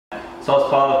suppose,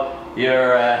 Paul, you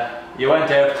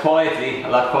went out quietly, a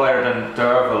lot quieter than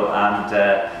Derval and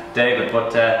David,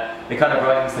 but it kind of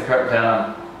brightens the curtain down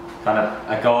on kind of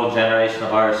a gold generation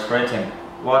of Irish sprinting.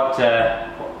 What do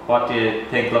you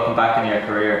think, looking back in your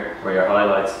career, were your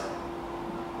highlights?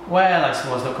 Well, I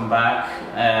suppose looking back,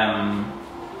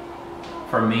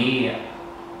 for me,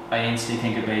 I instantly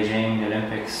think of Beijing, the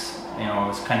Olympics. You know, I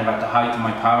was kind of at the height of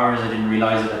my powers. I didn't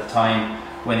realise it at the time,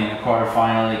 winning a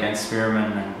quarter-final against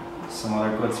Spearman and some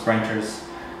other good sprinters,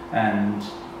 and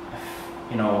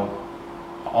you know,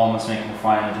 almost making the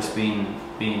final, just being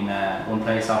one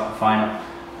place off the final.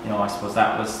 You know, I suppose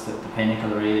that was the pinnacle,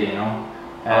 really. You know,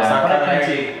 but I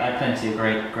had plenty of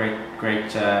great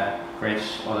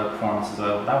other performances as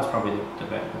well. That was probably the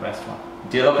best one.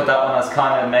 Do you look at that one as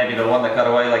kind of maybe the one that got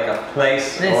away, like a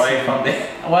place away from the...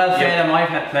 Well, Feidhlim, I've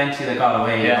had plenty that got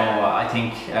away, yeah. You know, I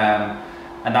think,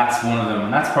 and that's one of them,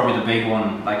 and that's probably the big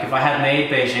one. Like, if I had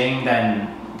made Beijing, then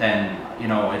you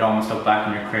know, it'd almost look back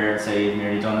on your career and say you've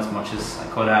nearly done as much as I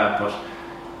could have, but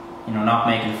you know, not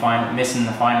making the final, missing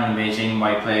the final in Beijing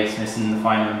by a place, missing the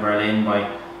final in Berlin by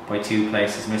 2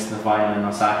 places, missing the final in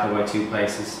Osaka by 2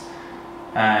 places,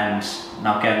 and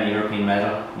not getting a European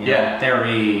medal. You know,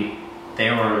 they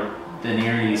were the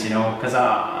nearlies, you know, because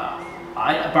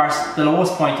the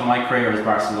lowest point of my career was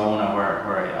Barcelona, where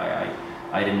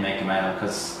I didn't make a medal,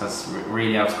 because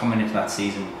really I was coming into that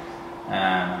season.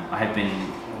 I had been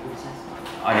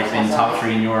top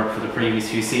 3 in Europe for the previous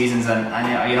few seasons, and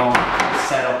you know,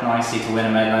 set up nicely to win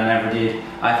a medal. I never did.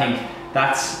 I think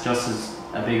that's just as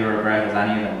a bigger regret as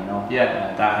any of them, you know.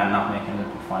 Yeah. That and not making an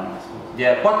Olympic final, I suppose.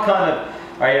 Yeah. What kind of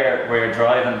were your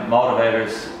driving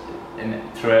motivators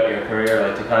throughout your career,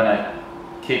 like to kind of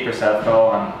keep yourself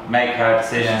going and make hard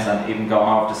decisions, and even going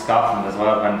off to Scotland as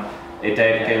well? And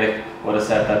David Gillick would have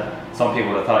said that some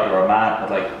people would have thought you were mad, but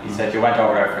like you said, you went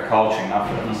over there for the coaching, not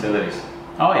for the facilities.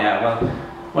 Oh yeah,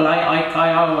 well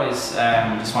I always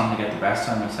just wanted to get the best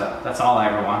out of myself. That's all I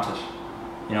ever wanted,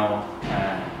 you know.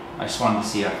 I just wanted to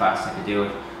see how fast I could do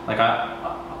it. Like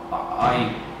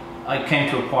I came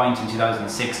to a point in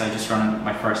 2006, I just run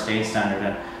my first A standard,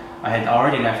 and I had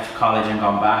already left college and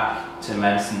gone back to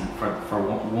medicine for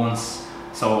once.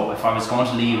 So if I was going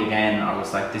to leave again, I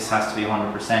was like, this has to be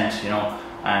 100%, you know.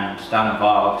 And that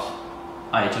involved,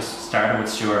 I just started with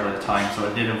Stuart at the time, so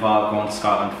it did involve going to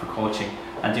Scotland for coaching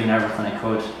and doing everything I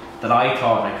could, that I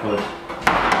thought I could,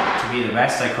 to be the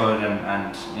best I could,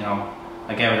 and you know,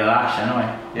 I gave it a lash anyway.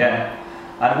 Yeah.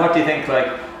 And what do you think, like,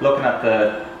 looking at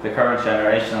the current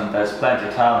generation, and there's plenty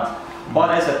of talent, what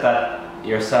is it that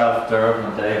yourself, Derval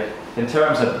and Dave, in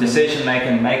terms of decision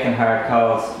making hard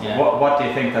calls, what do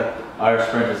you think that Irish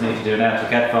sprinters need to do now to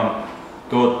get from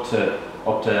good to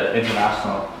up to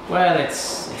international? Well,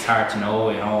 it's hard to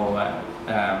know, you know.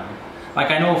 Like,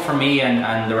 I know for me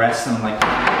and the rest of them, like, we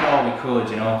did all we could,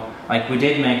 you know. Like, we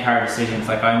did make hard decisions.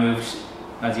 Like, I moved,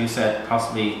 as you said,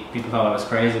 possibly people thought I was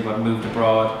crazy, but moved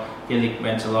abroad. Gilly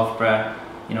went to Loughborough,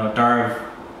 you know.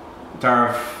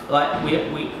 Derv, like,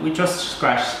 we just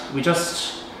scratched, we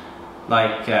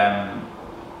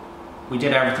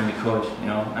did everything we could, you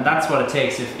know. And that's what it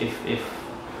takes. If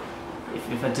a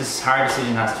hard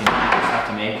decision has to, you just have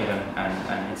to make it,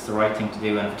 and it's the right thing to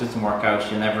do, and if it doesn't work out,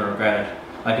 you'll never regret it.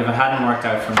 Like, if it hadn't worked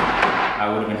out for me, I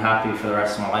would have been happy for the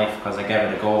rest of my life, because I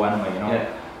gave it a go anyway, you know. Yeah.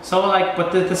 So, like,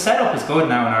 but the setup is good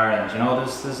now in Ireland, you know.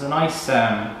 There's a nice,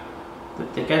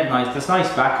 there's nice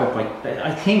backup, like,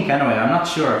 I think anyway. I'm not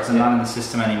sure, because I'm not in the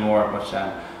system anymore,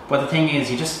 but the thing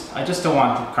is, I just don't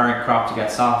want the current crop to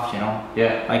get soft, you know.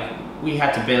 Yeah. Like,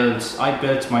 I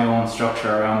built my own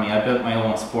structure around me. I built my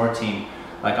own sport team.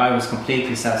 Like, I was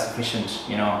completely self-sufficient,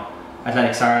 you know.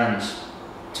 Athletics Ireland,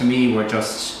 to me, were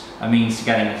just a means to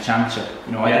getting a championship.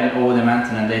 You know, I didn't owe them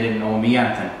anything, and they didn't owe me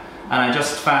anything. And I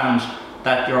just found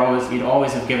that you'd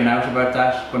always have given out about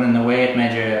that, but in a way it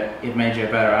made you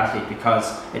a better athlete,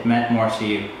 because it meant more to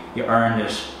you. You earned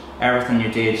it. Everything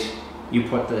you did, you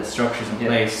put the structures in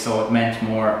place, so it meant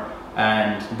more,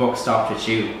 and the buck stopped at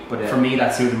you. But for me,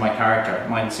 that suited my character. It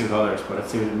mightn't suit others, but it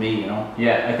suited me, you know.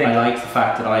 Yeah, I think I liked the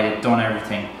fact that I had done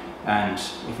everything, and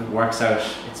if it works out,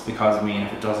 it's because of me, and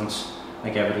if it doesn't, I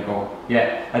gave it a go.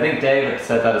 Yeah, I think David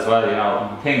said that as well, you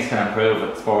know. Things can improve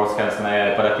with sports, but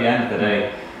at the end of the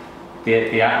day,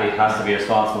 the athlete has to be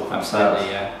responsible for themselves.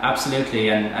 Absolutely, yeah, absolutely,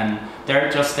 and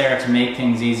they're just there to make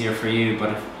things easier for you.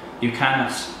 But if you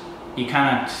cannot,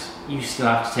 you still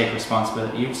have to take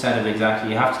responsibility. You've said it exactly.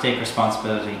 You have to take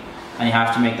responsibility, and you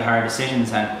have to make the hard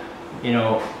decisions. And you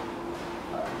know,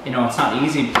 it's not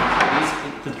easy.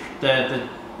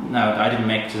 No, I didn't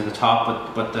make it to the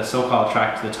top, but the so-called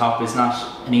track to the top is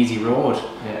not an easy road.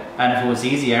 Yeah. And if it was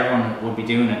easy, everyone would be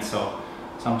doing it. So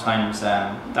sometimes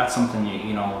that's something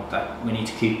you know that we need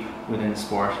to keep within the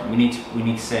sport. We need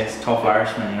to say it's tough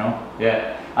Irishmen, you know.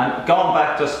 Yeah, and going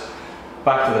back to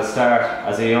the start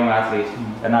as a young athlete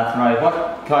in Athenry,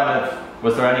 what kind of,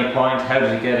 was there any point, how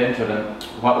did you get into it, and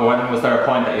when was there a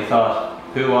point that you thought,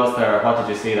 who was there, what did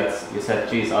you see that you said,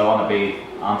 geez, I want to be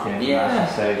on the international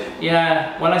stage?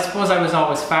 Yeah, well I suppose I was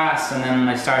always fast, and then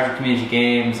I started community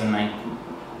games and I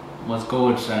was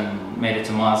good and made it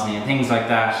to Mosney and things like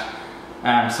that.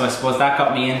 So I suppose that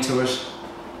got me into it,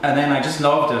 and then I just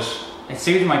loved it. It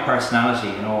suited my personality,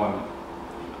 you know.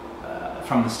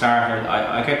 From the start,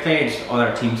 I played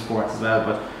other team sports as well,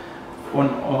 but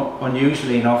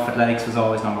unusually enough, athletics was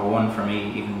always number one for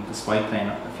me, even despite playing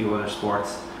a few other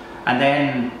sports. And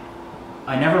then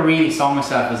I never really saw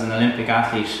myself as an Olympic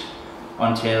athlete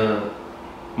until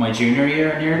my junior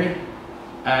year nearly,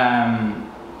 and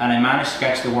I managed to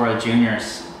get to the World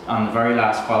Juniors on the very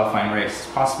last qualifying race.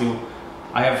 Possibly,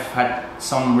 I have had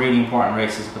some really important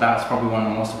races, but that was probably one of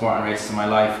the most important races in my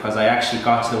life, because I actually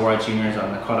got to the World Juniors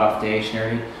on the cut-off day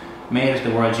nearly, made it to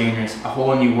the World Juniors, a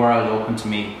whole new world opened to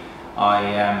me.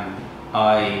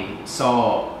 I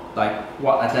saw like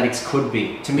what athletics could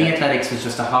be. To me, athletics was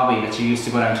just a hobby that you used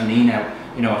to go down to Nina,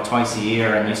 you know, twice a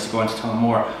year, and used to go into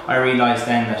Tullamore. I realised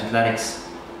then that athletics,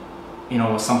 you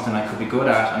know, was something I could be good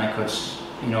at, and I could,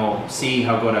 you know, see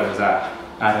how good I was at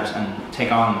it and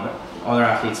take on other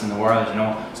athletes in the world, you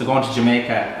know. So going to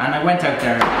Jamaica, and I went out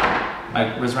there,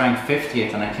 I was ranked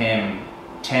 50th and I came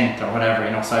 10th or whatever, you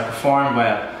know, so I performed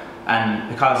well, and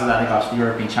because of that I got to the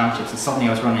European Championships. It's something I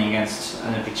was running against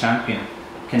an Olympic champion,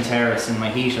 Kinteris, in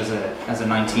my heat as a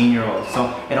 19-year-old,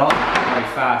 so it all happened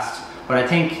very fast. But I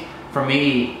think for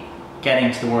me,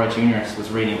 getting to the World Juniors was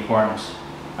really important,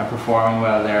 and performing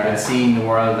well there and seeing the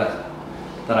world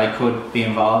that I could be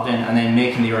involved in, and then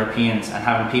making the Europeans and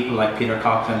having people like Peter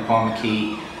Coughlin, Paul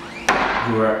McKee,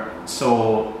 who were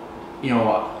so, you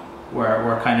know,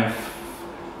 were kind of,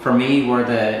 for me, were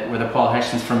the Paul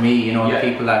Hessions for me, you know, the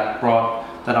people that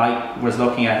I was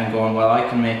looking at and going, well, I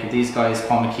can make it. These guys,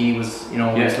 Paul McKee was, you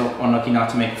know, was unlucky not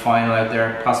to make a final out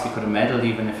there, possibly could have medalled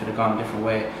even if it had gone a different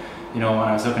way, you know. And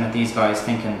I was looking at these guys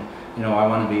thinking, you know, I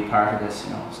want to be part of this,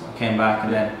 you know. So I came back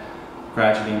and then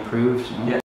gradually improved, you know.